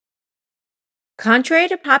Contrary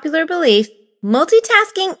to popular belief,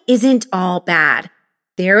 multitasking isn't all bad.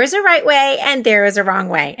 There is a right way and there is a wrong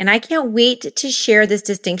way. And I can't wait to share this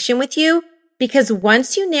distinction with you because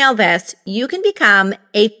once you nail this, you can become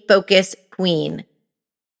a focus queen.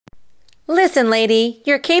 Listen, lady,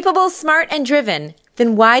 you're capable, smart, and driven.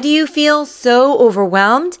 Then why do you feel so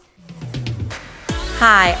overwhelmed?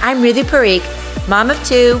 Hi, I'm Ritu Parikh, mom of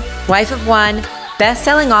 2, wife of 1,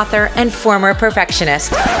 best-selling author, and former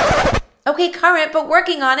perfectionist. Okay, current, but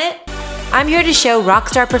working on it. I'm here to show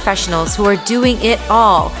rockstar professionals who are doing it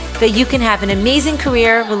all that you can have an amazing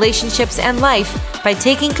career, relationships, and life by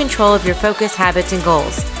taking control of your focus, habits, and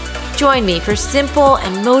goals. Join me for simple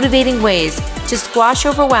and motivating ways to squash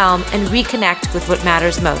overwhelm and reconnect with what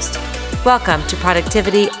matters most. Welcome to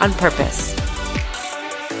Productivity on Purpose.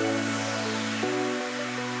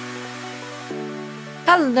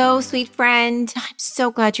 Hello, sweet friend. I'm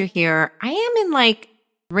so glad you're here. I am in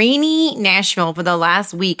rainy Nashville for the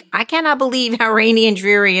last week. I cannot believe how rainy and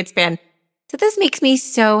dreary it's been. So this makes me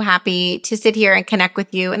so happy to sit here and connect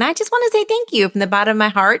with you. And I just want to say thank you from the bottom of my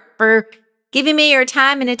heart for giving me your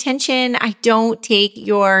time and attention. I don't take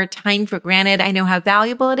your time for granted. I know how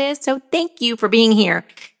valuable it is. So thank you for being here.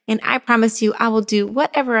 And I promise you, I will do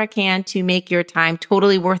whatever I can to make your time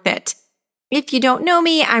totally worth it. If you don't know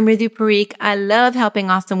me, I'm Ritu Parikh. I love helping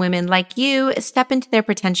awesome women like you step into their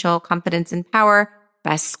potential, confidence, and power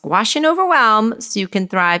by squashing overwhelm so you can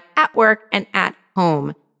thrive at work and at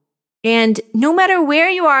home. And no matter where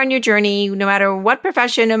you are in your journey, no matter what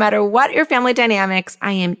profession, no matter what your family dynamics,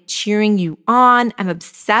 I am cheering you on. I'm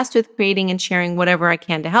obsessed with creating and sharing whatever I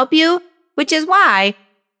can to help you, which is why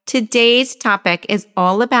today's topic is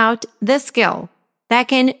all about the skill that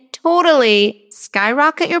can totally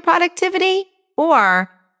skyrocket your productivity or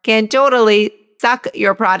can totally suck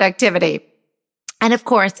your productivity. And of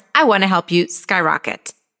course, I want to help you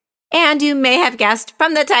skyrocket. And you may have guessed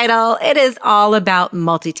from the title, it is all about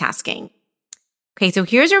multitasking. Okay, so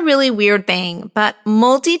here's a really weird thing, but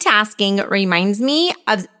multitasking reminds me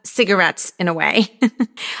of cigarettes in a way.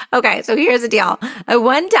 Okay, so here's the deal. At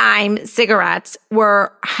one time, cigarettes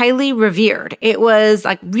were highly revered. It was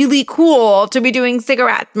really cool to be doing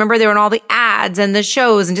cigarettes. Remember, they were in all the ads and the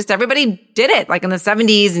shows and just everybody did it in the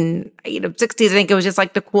 70s and 60s. I think it was just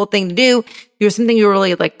the cool thing to do. It was something you were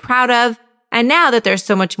really proud of. And now that there's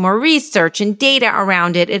so much more research and data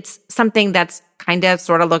around it, it's something that's kind of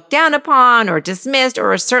sort of looked down upon or dismissed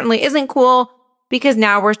or certainly isn't cool because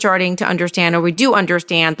now we're starting to understand, or we do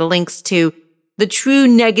understand, the links to the true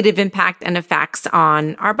negative impact and effects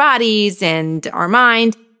on our bodies and our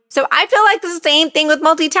mind. So I feel like it's the same thing with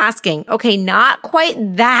multitasking. Okay, not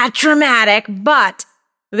quite that dramatic, but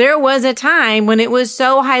there was a time when it was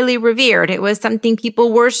so highly revered. It was something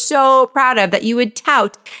people were so proud of that you would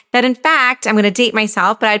tout that, in fact, I'm going to date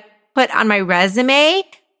myself, but I'd put on my resume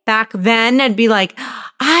back then, I'd be like,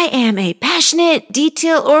 I am a passionate,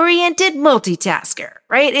 detail-oriented multitasker,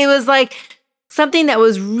 right? It was something that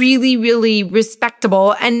was really, really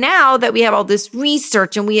respectable. And now that we have all this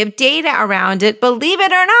research and we have data around it, believe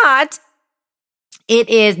it or not, it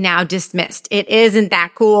is now dismissed. It isn't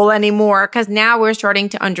that cool anymore because now we're starting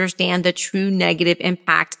to understand the true negative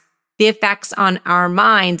impact, the effects on our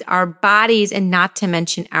minds, our bodies, and not to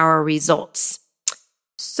mention our results.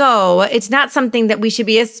 So it's not something that we should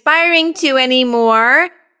be aspiring to anymore.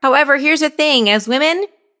 However, here's the thing. As women,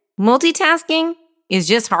 multitasking is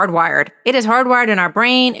just hardwired. It is hardwired in our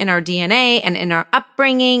brain, in our DNA, and in our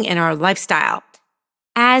upbringing, in our lifestyle.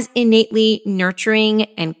 As innately nurturing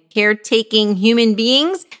and caretaking human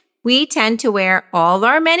beings, we tend to wear all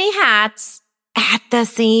our many hats at the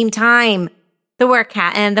same time. The work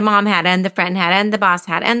hat and the mom hat and the friend hat and the boss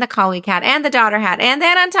hat and the colleague hat and the daughter hat. And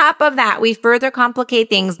then on top of that, we further complicate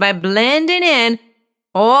things by blending in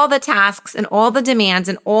all the tasks and all the demands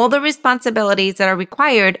and all the responsibilities that are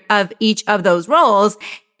required of each of those roles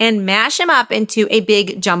and mash them up into a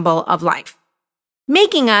big jumble of life,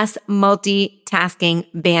 making us multitasking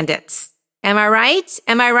bandits. Am I right?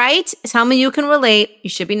 Am I right? Tell me you can relate. You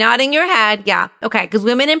should be nodding your head. Yeah. Okay. Because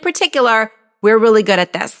women in particular, we're really good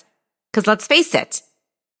at this. Because let's face it,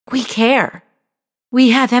 we care. We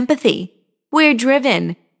have empathy. We're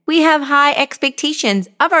driven. We have high expectations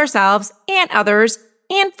of ourselves and others.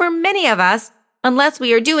 And for many of us, unless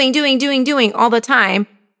we are doing all the time,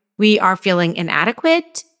 we are feeling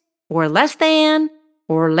inadequate or less than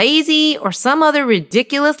or lazy or some other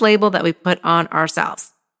ridiculous label that we put on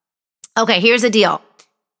ourselves. Okay, here's the deal.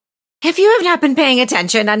 If you have not been paying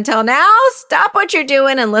attention until now, stop what you're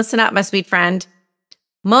doing and listen up, my sweet friend.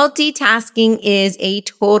 Multitasking is a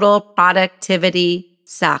total productivity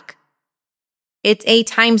suck. It's a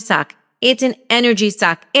time suck. It's an energy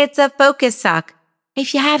suck. It's a focus suck.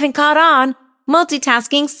 If you haven't caught on,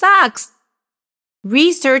 multitasking sucks.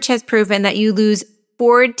 Research has proven that you lose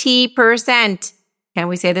 40%. Can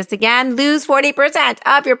we say this again? Lose 40%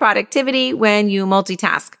 of your productivity when you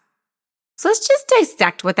multitask. So let's just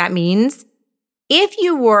dissect what that means. If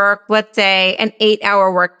you work, let's say, an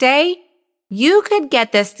 8-hour workday, you could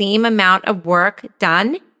get the same amount of work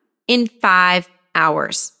done in 5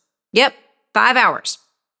 hours. Yep, 5 hours.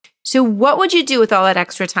 So what would you do with all that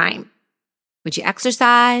extra time? Would you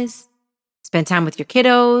exercise? Spend time with your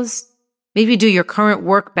kiddos? Maybe do your current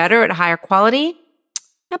work better at a higher quality?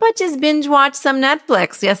 How about just binge watch some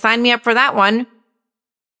Netflix? Yeah, sign me up for that one,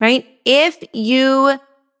 right? If you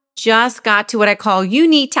just got to what I call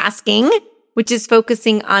unitasking, which is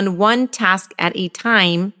focusing on one task at a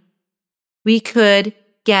time, we could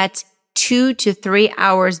get 2 to 3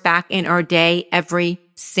 hours back in our day every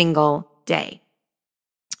single day.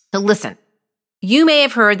 So listen, you may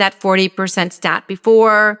have heard that 40% stat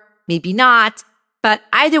before, maybe not, but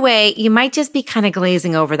either way, you might just be kind of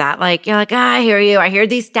glazing over that. Like, you're like, I hear you. I hear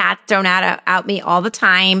these stats thrown at me all the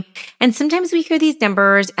time. And sometimes we hear these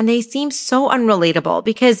numbers and they seem so unrelatable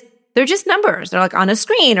because they're just numbers. They're like on a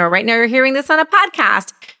screen, or right now you're hearing this on a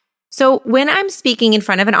podcast. So when I'm speaking in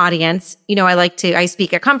front of an audience, I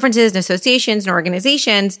speak at conferences and associations and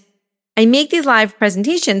organizations. I make these live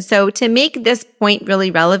presentations. So to make this point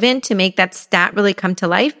really relevant, to make that stat really come to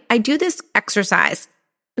life, I do this exercise.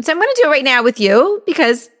 And so I'm going to do it right now with you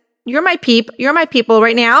because you're my people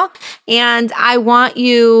right now. And I want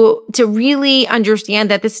you to really understand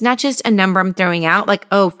that this is not just a number I'm throwing out, like,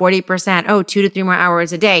 40%, 2 to 3 more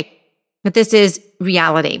hours a day, but this is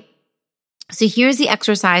reality. So here's the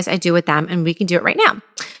exercise I do with them, and we can do it right now.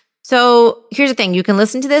 So here's the thing. You can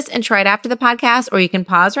listen to this and try it after the podcast, or you can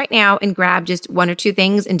pause right now and grab just 1 or 2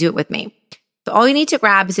 things and do it with me. So all you need to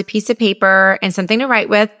grab is a piece of paper and something to write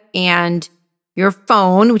with, and your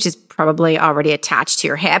phone, which is probably already attached to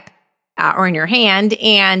your hip or in your hand,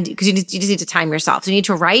 and because you just need to time yourself. So you need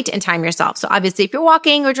to write and time yourself. So obviously, if you're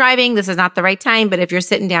walking or driving, this is not the right time, but if you're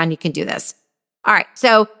sitting down, you can do this. All right.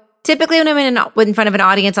 So typically when I'm in front of an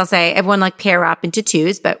audience, I'll say everyone pair up into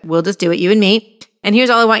 2s, but we'll just do it, you and me. And here's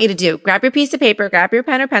all I want you to do. Grab your piece of paper, grab your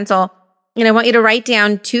pen or pencil, and I want you to write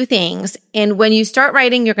down 2 things. And when you start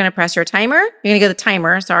writing, you're going to press your timer. You're going to go to the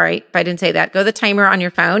timer. Sorry if I didn't say that. Go to the timer on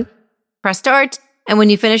your phone, press start. And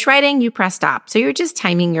when you finish writing, you press stop. So you're just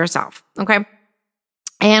timing yourself. Okay.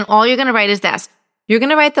 And all you're going to write is this. You're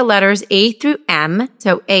going to write the letters A through M.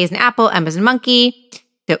 So A is an apple, M is a monkey.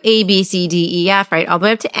 So A, B, C, D, E, F, right? All the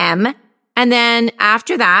way up to M. And then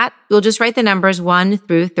after that, you'll just write the numbers 1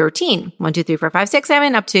 through 13. 1, 2, 3, 4, 5, 6,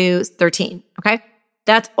 7, up to 13. Okay.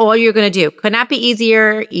 That's all you're going to do. Could not be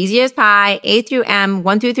easier. Easy as pie. A through M,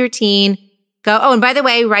 1 through 13. Go. Oh, and by the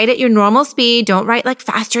way, write at your normal speed. Don't write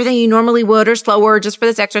faster than you normally would or slower just for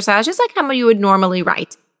this exercise, just like how you would normally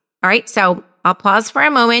write. All right. So I'll pause for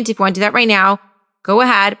a moment. If you want to do that right now, go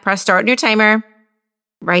ahead, press start on your timer,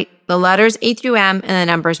 write the letters A through M and the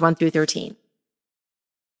numbers 1 through 13.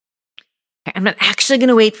 Okay, I'm not actually going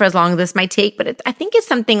to wait for as long as this might take, but I think it's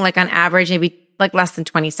something on average, maybe less than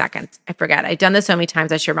 20 seconds. I forget. I've done this so many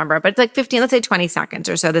times, I should remember, but it's 15, let's say 20 seconds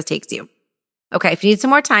or so this takes you. Okay, if you need some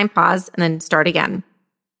more time, pause and then start again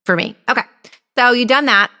for me. Okay, so you've done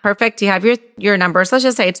that. Perfect. You have your numbers. Let's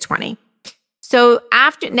just say it's 20. So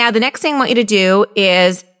now the next thing I want you to do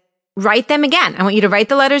is write them again. I want you to write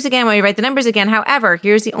the letters again. I want you to write the numbers again. However,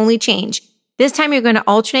 here's the only change. This time you're going to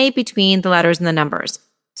alternate between the letters and the numbers.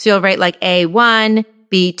 So you'll write A1,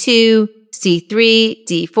 B2, C3,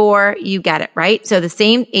 D4. You get it, right? So the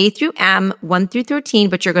same A through M, 1 through 13,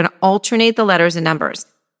 but you're going to alternate the letters and numbers.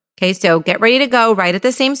 Okay, so get ready to go. Write at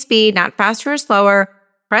the same speed, not faster or slower.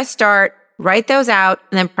 Press start, write those out,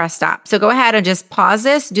 and then press stop. So go ahead and just pause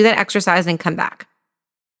this, do that exercise, and come back.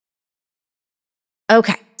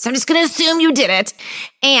 Okay, so I'm just going to assume you did it.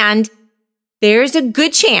 And there's a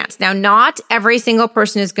good chance. Now, not every single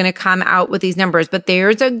person is going to come out with these numbers, but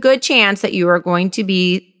there's a good chance that you are going to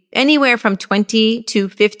be anywhere from 20 to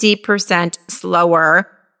 50% slower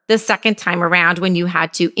the second time around when you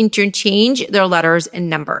had to interchange their letters and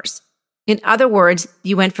numbers. In other words,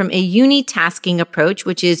 you went from a unitasking approach,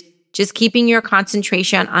 which is just keeping your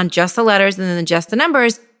concentration on just the letters and then just the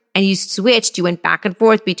numbers, and you went back and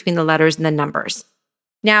forth between the letters and the numbers.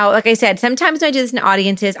 Now, like I said, sometimes when I do this in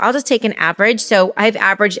audiences, I'll just take an average. So I've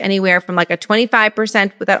averaged anywhere from a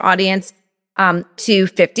 25% with that audience to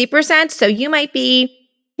 50%. So you might be,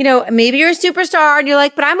 maybe you're a superstar and you're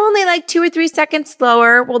but I'm only 2 or 3 seconds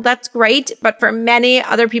slower. Well, that's great. But for many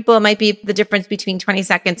other people, it might be the difference between 20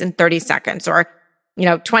 seconds and 30 seconds or,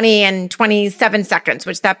 20 and 27 seconds,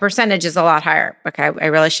 which that percentage is a lot higher. Okay. I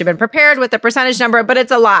really should have been prepared with the percentage number, but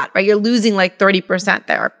it's a lot, right? You're losing like 30%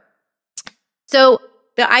 there. So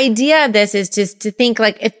the idea of this is just to think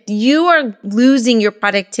like if you are losing your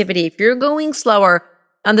productivity, if you're going slower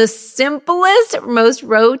on the simplest, most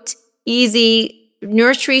rote, easy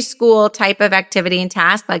nursery school type of activity and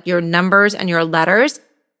task, like your numbers and your letters,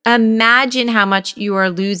 imagine how much you are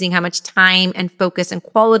losing, how much time and focus and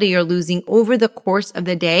quality you're losing over the course of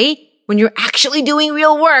the day when you're actually doing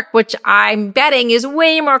real work, which I'm betting is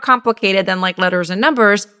way more complicated than like letters and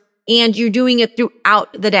numbers. And you're doing it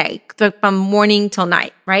throughout the day, from morning till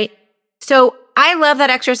night, right? So I love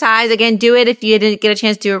that exercise. Again, do it if you didn't get a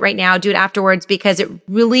chance to do it right now, do it afterwards because it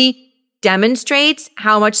really demonstrates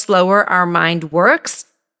how much slower our mind works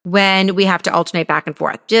when we have to alternate back and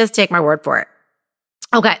forth. Just take my word for it.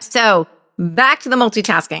 Okay, so back to the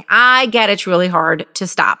multitasking. I get it's really hard to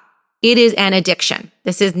stop. It is an addiction.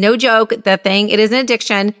 This is no joke. It is an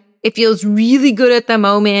addiction. It feels really good at the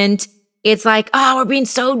moment. It's like, oh, we're being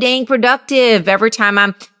so dang productive every time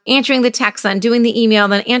I'm answering the text, then doing the email,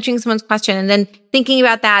 then answering someone's question, and then thinking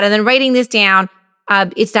about that, and then writing this down.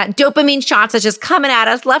 It's that dopamine shots that's just coming at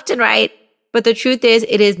us left and right. But the truth is,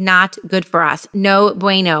 it is not good for us. No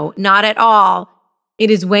bueno, not at all.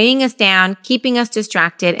 It is weighing us down, keeping us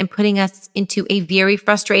distracted, and putting us into a very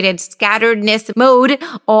frustrated scatteredness mode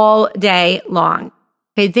all day long.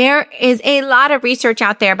 Okay, there is a lot of research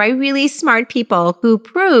out there by really smart people who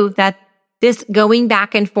prove that this going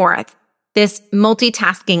back and forth, this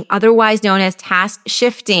multitasking, otherwise known as task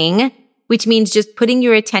shifting, which means just putting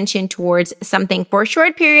your attention towards something for a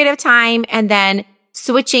short period of time and then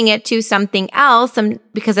switching it to something else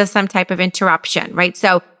because of some type of interruption, right?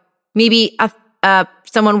 So maybe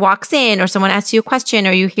someone walks in or someone asks you a question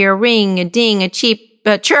or you hear a ring, a ding, a cheep,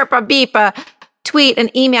 a chirp, a beep, a tweet, an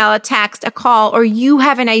email, a text, a call, or you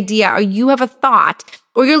have an idea or you have a thought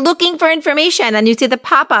or you're looking for information and you see the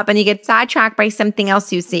pop-up and you get sidetracked by something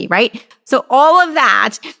else you see, right? So all of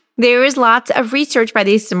that, there is lots of research by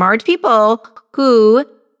these smart people who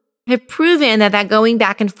have proven that going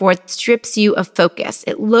back and forth strips you of focus.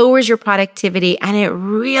 It lowers your productivity and it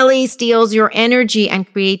really steals your energy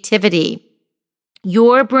and creativity.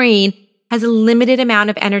 Your brain has a limited amount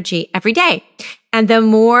of energy every day. And the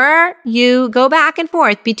more you go back and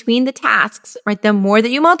forth between the tasks, right, the more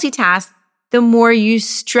that you multitask, the more you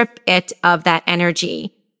strip it of that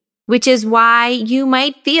energy, which is why you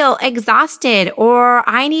might feel exhausted or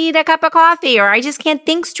I need a cup of coffee or I just can't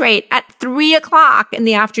think straight at 3:00 in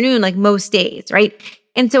the afternoon, like most days, right?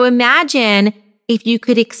 And so imagine if you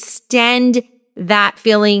could extend that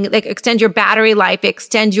feeling, like extend your battery life,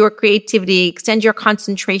 extend your creativity, extend your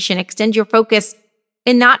concentration, extend your focus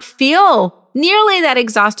and not feel nearly that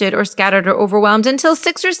exhausted or scattered or overwhelmed until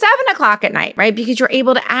 6 or 7 o'clock at night, right? Because you're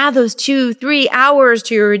able to add those 2-3 hours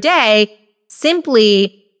to your day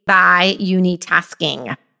simply by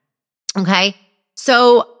unitasking. Okay.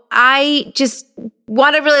 So I just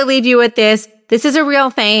want to really leave you with this. This is a real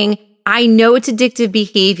thing. I know it's addictive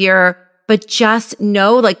behavior, but just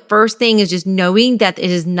know, like, first thing is just knowing that it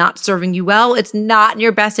is not serving you well. It's not in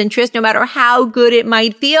your best interest, no matter how good it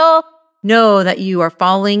might feel. Know that you are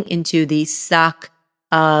falling into the suck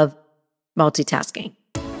of multitasking.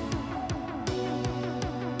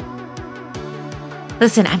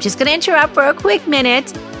 Listen, I'm just going to interrupt for a quick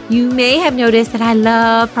minute. You may have noticed that I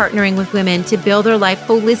love partnering with women to build their life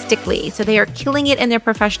holistically, so they are killing it in their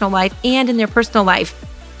professional life and in their personal life.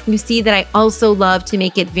 You see that I also love to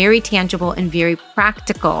make it very tangible and very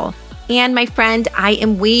practical. And my friend, I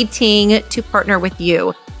am waiting to partner with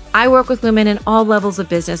you. I work with women in all levels of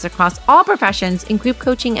business across all professions in group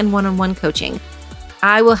coaching and one-on-one coaching.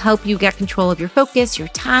 I will help you get control of your focus, your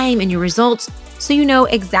time, and your results so you know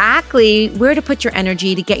exactly where to put your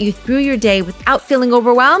energy to get you through your day without feeling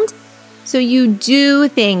overwhelmed. So you do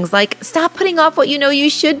things like stop putting off what you know you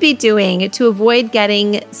should be doing to avoid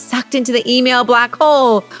getting sucked into the email black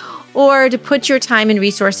hole, or to put your time and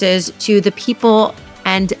resources to the people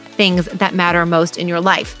and things that matter most in your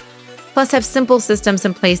life. Plus, have simple systems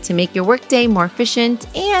in place to make your workday more efficient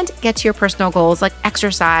and get to your personal goals like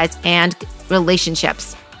exercise and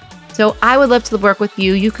relationships. So I would love to work with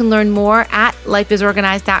you. You can learn more at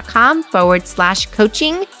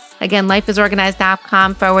lifeisorganized.com/coaching. Again,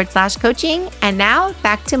 lifeisorganized.com/coaching. And now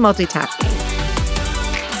back to multitasking.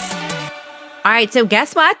 All right. So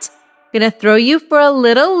guess what? I'm going to throw you for a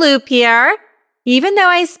little loop here. Even though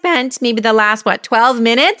I spent maybe the last, 12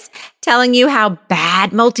 minutes telling you how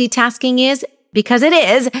bad multitasking is, because it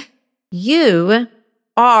is, you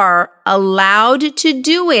are allowed to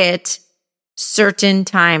do it certain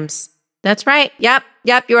times. That's right. Yep.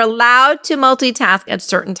 Yep, you're allowed to multitask at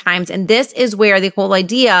certain times. And this is where the whole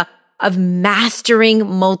idea of mastering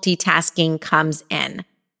multitasking comes in.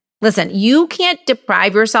 Listen, you can't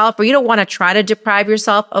deprive yourself, or you don't want to try to deprive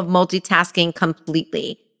yourself of multitasking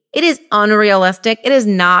completely. It is unrealistic. It is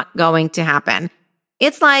not going to happen.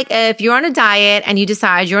 It's like if you're on a diet and you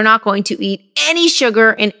decide you're not going to eat any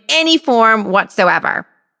sugar in any form whatsoever.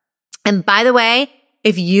 And by the way,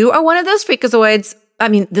 if you are one of those freakazoids,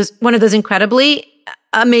 one of those incredibly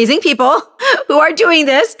amazing people who are doing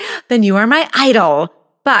this, then you are my idol.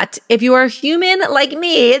 But if you are human like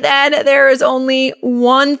me, then there is only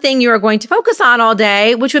one thing you are going to focus on all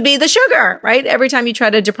day, which would be the sugar, right? Every time you try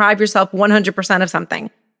to deprive yourself 100% of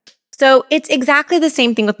something. So it's exactly the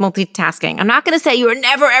same thing with multitasking. I'm not going to say you're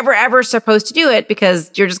never, ever, ever supposed to do it,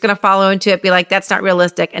 because you're just going to follow into it, be like, that's not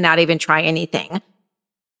realistic, and not even try anything.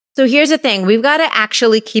 So here's the thing. We've got to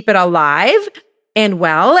actually keep it alive and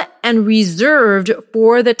well and reserved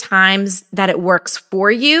for the times that it works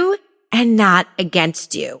for you and not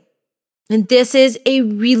against you. And this is a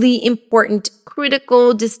really important,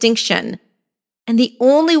 critical distinction. And the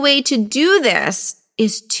only way to do this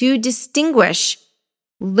is to distinguish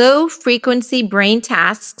low-frequency brain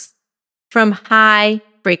tasks from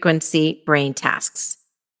high-frequency brain tasks.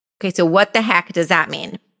 Okay, so what the heck does that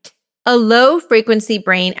mean? A low-frequency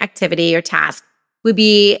brain activity or task would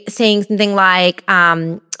be saying something like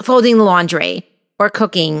folding the laundry, or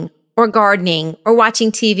cooking, or gardening, or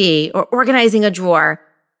watching TV, or organizing a drawer.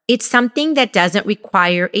 It's something that doesn't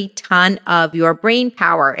require a ton of your brain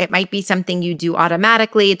power. It might be something you do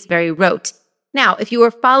automatically. It's very rote. Now, if you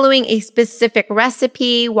were following a specific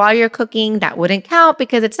recipe while you're cooking, that wouldn't count,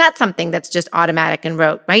 because it's not something that's just automatic and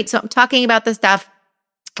rote, right? So I'm talking about the stuff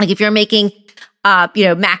like if you're making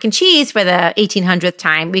mac and cheese for the 1800th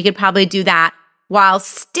time, we could probably do that while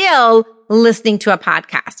still listening to a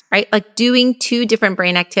podcast, right? Like doing two different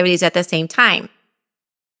brain activities at the same time.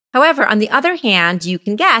 However, on the other hand, you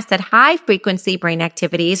can guess that high frequency brain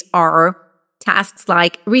activities are tasks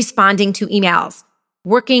like responding to emails,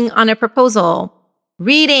 working on a proposal,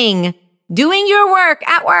 reading, doing your work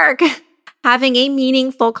at work, having a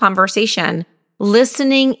meaningful conversation,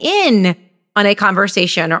 listening in on a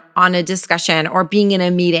conversation or on a discussion, or being in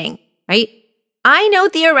a meeting, right? I know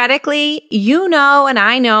theoretically, you know, and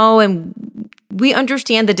I know, and we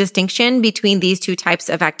understand the distinction between these two types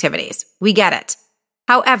of activities. We get it.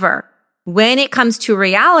 However, when it comes to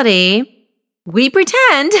reality, we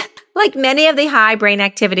pretend like many of the high brain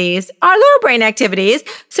activities are low brain activities.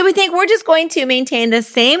 So we think we're just going to maintain the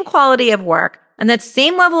same quality of work and that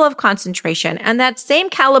same level of concentration and that same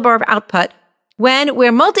caliber of output when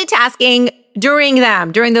we're multitasking during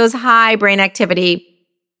those high brain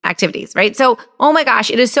activities, right? So, oh my gosh,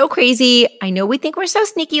 it is so crazy. I know we think we're so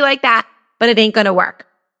sneaky like that, but it ain't going to work.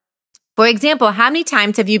 For example, how many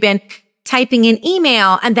times have you been typing an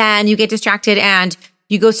email and then you get distracted and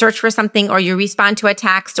you go search for something, or you respond to a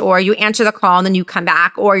text, or you answer the call and then you come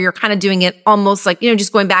back, or you're kind of doing it almost like,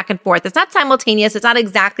 just going back and forth. It's not simultaneous. It's not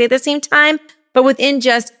exactly at the same time, but within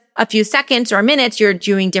just a few seconds or minutes, you're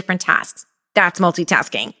doing different tasks. That's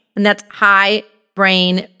multitasking. And that's high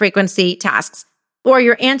brain frequency tasks. Or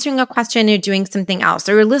you're answering a question, you're doing something else,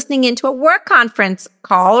 or you're listening into a work conference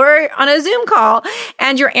call or on a Zoom call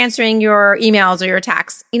and you're answering your emails or your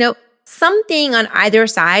texts. Something on either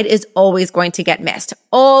side is always going to get missed.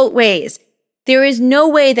 Always. There is no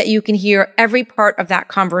way that you can hear every part of that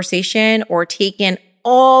conversation or take in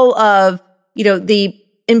all of, the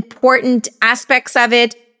important aspects of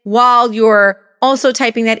it while you're also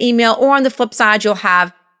typing that email. Or on the flip side, you'll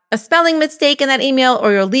have a spelling mistake in that email,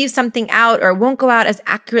 or you'll leave something out, or it won't go out as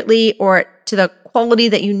accurately or to the quality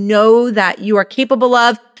that you know that you are capable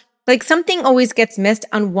of. Like something always gets missed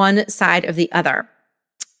on one side of the other.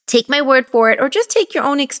 Take my word for it, or just take your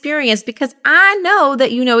own experience, because I know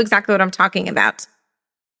that you know exactly what I'm talking about.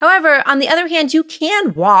 However, on the other hand, you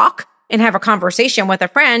can walk and have a conversation with a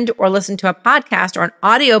friend, or listen to a podcast or an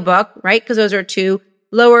audiobook, right? Because those are two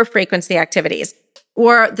lower frequency activities.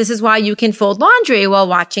 Or this is why you can fold laundry while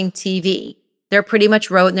watching TV. They're pretty much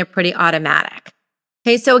rote and they're pretty automatic.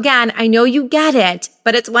 Okay, so again, I know you get it,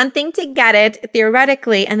 but it's one thing to get it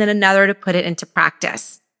theoretically and then another to put it into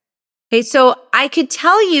practice. Okay, so I could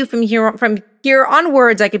tell you from here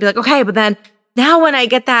onwards, I could be like, okay, but then now when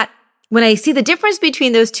I see the difference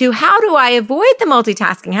between those two, how do I avoid the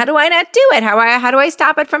multitasking? How do I not do it? How do I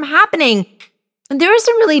stop it from happening? And there are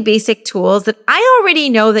some really basic tools that I already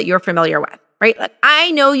know that you're familiar with, right? Like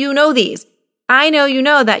I know you know these. I know you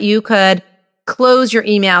know that you could close your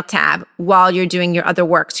email tab while you're doing your other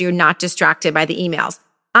work so you're not distracted by the emails.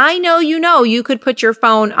 I know you could put your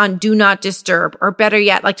phone on do not disturb, or better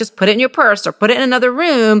yet, like just put it in your purse or put it in another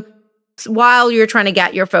room while you're trying to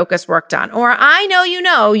get your focus work done. Or I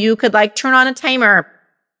know you could like turn on a timer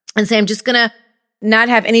and say, I'm just going to not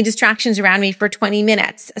have any distractions around me for 20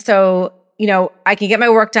 minutes. So, I can get my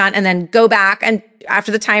work done and then go back and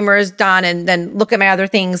after the timer is done and then look at my other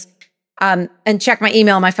things and check my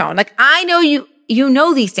email on my phone. Like I know you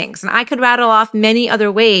know these things, and I could rattle off many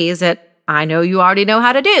other ways that I know you already know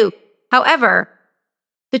how to do. However,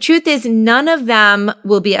 the truth is none of them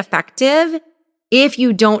will be effective if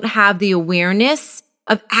you don't have the awareness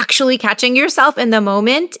of actually catching yourself in the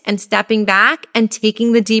moment and stepping back and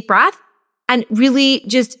taking the deep breath and really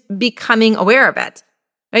just becoming aware of it,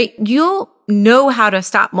 right? You'll know how to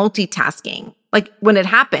stop multitasking. Like when it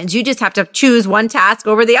happens, you just have to choose one task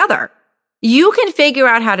over the other. You can figure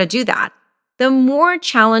out how to do that. The more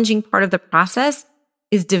challenging part of the process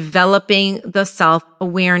is developing the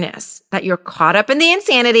self-awareness that you're caught up in the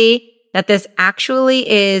insanity, that this actually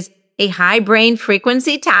is a high brain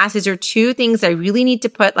frequency task. These are two things I really need to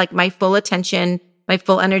put like my full attention, my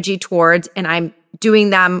full energy towards, and I'm doing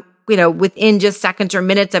them, within just seconds or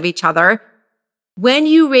minutes of each other. When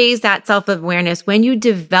you raise that self-awareness, when you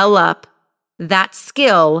develop that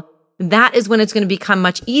skill, that is when it's going to become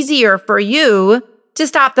much easier for you to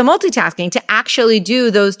stop the multitasking, to actually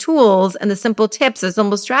do those tools and the simple tips, the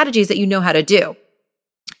simple strategies that you know how to do.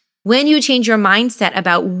 When you change your mindset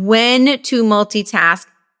about when to multitask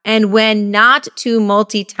and when not to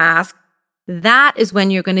multitask, that is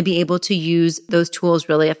when you're going to be able to use those tools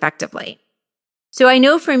really effectively. So I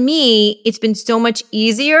know for me, it's been so much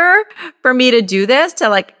easier for me to do this, to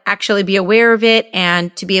like actually be aware of it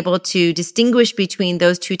and to be able to distinguish between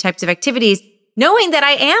those two types of activities, knowing that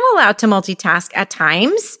I am allowed to multitask at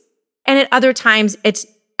times, and at other times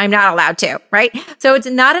I'm not allowed to, right? So it's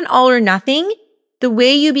not an all or nothing. The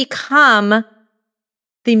way you become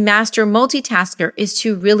the master multitasker is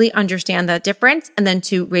to really understand that difference and then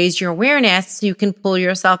to raise your awareness so you can pull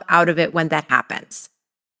yourself out of it when that happens.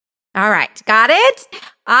 All right, got it?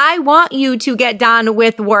 I want you to get done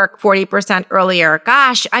with work 40% earlier.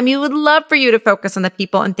 Gosh, would love for you to focus on the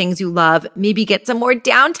people and things you love. Maybe get some more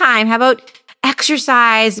downtime. How about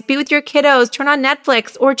exercise, be with your kiddos, turn on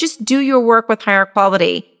Netflix, or just do your work with higher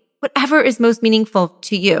quality, whatever is most meaningful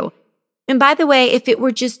to you. And by the way, if it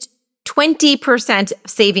were just 20%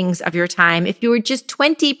 savings of your time, if you were just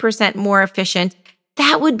 20% more efficient,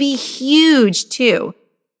 that would be huge too.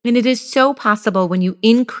 And it is so possible when you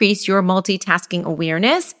increase your multitasking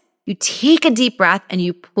awareness, you take a deep breath and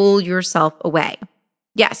you pull yourself away.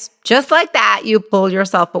 Yes, just like that, you pull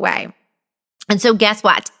yourself away. And so guess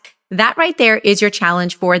what? That right there is your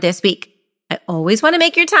challenge for this week. I always want to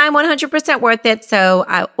make your time 100% worth it. So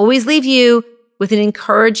I always leave you with an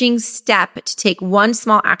encouraging step to take one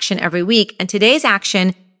small action every week. And today's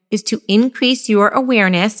action is to increase your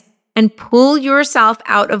awareness and pull yourself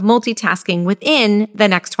out of multitasking within the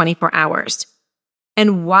next 24 hours.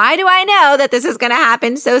 And why do I know that this is going to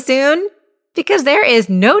happen so soon? Because there is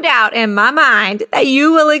no doubt in my mind that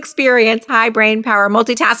you will experience high brain power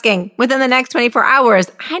multitasking within the next 24 hours.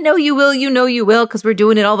 I know you will, you will, because we're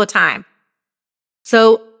doing it all the time.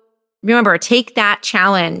 So remember, take that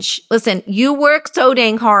challenge. Listen, you work so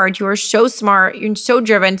dang hard. You are so smart. You're so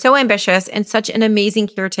driven, so ambitious, and such an amazing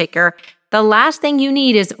caretaker. The last thing you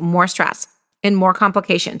need is more stress and more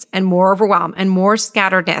complications and more overwhelm and more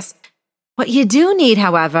scatteredness. What you do need,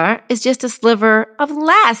 however, is just a sliver of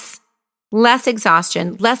less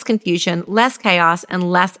exhaustion, less confusion, less chaos, and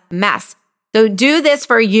less mess. So do this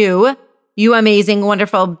for you amazing,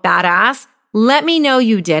 wonderful, badass. Let me know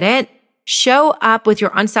you did it. Show up with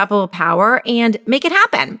your unstoppable power and make it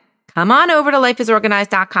happen. Come on over to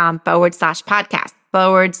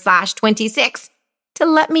lifeisorganized.com/podcast/26 to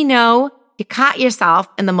let me know you caught yourself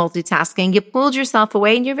in the multitasking, you pulled yourself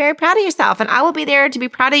away, and you're very proud of yourself. And I will be there to be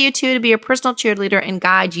proud of you too, to be your personal cheerleader and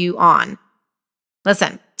guide you on.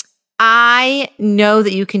 Listen, I know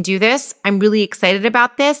that you can do this. I'm really excited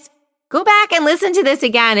about this. Go back and listen to this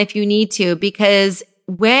again if you need to, because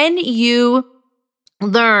when you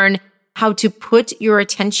learn how to put your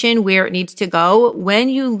attention where it needs to go, when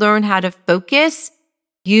you learn how to focus,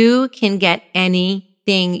 you can get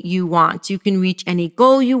anything you want. You can reach any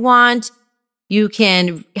goal you want. You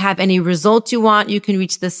can have any results you want. You can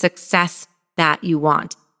reach the success that you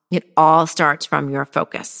want. It all starts from your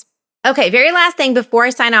focus. Okay, very last thing before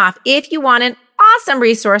I sign off. If you want an awesome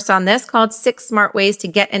resource on this called 6 Smart Ways to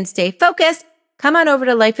Get and Stay Focused, come on over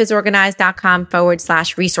to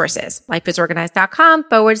lifeisorganized.com/resources.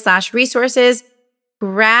 lifeisorganized.com/resources.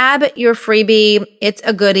 Grab your freebie. It's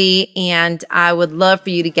a goodie, and I would love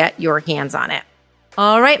for you to get your hands on it.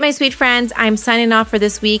 All right, my sweet friends, I'm signing off for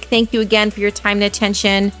this week. Thank you again for your time and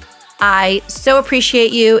attention. I so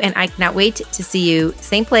appreciate you, and I cannot wait to see you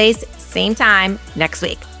same place, same time next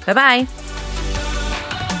week. Bye-bye.